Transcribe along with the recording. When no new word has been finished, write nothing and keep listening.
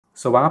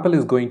So Apple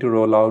is going to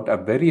roll out a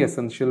very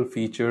essential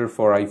feature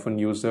for iPhone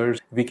users.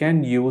 We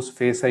can use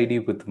Face ID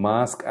with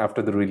mask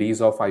after the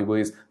release of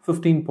iOS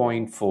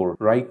 15.4.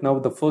 Right now,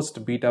 the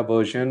first beta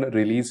version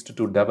released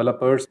to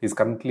developers is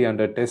currently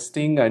under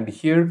testing, and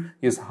here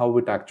is how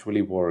it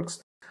actually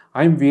works.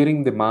 I'm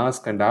wearing the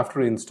mask, and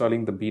after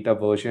installing the beta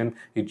version,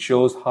 it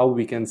shows how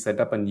we can set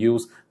up and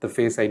use the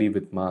Face ID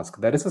with mask.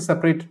 There is a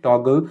separate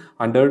toggle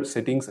under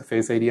settings,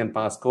 Face ID and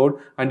passcode.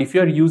 And if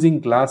you are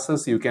using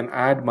glasses, you can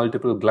add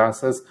multiple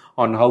glasses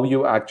on how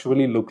you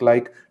actually look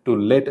like to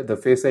let the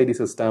Face ID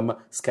system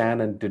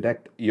scan and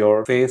detect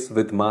your face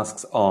with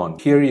masks on.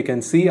 Here you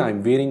can see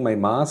I'm wearing my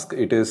mask.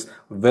 It is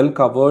well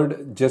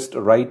covered just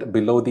right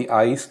below the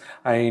eyes,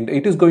 and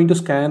it is going to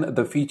scan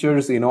the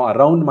features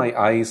around my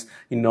eyes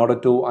in order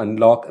to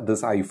unlock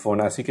this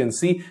iPhone. As you can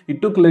see,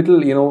 it took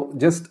little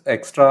just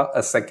extra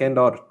a second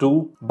or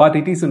two, but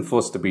it is in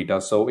first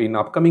beta. So in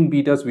upcoming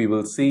betas we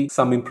will see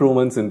some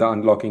improvements in the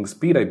unlocking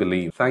speed, I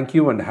believe. Thank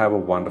you and have a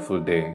wonderful day.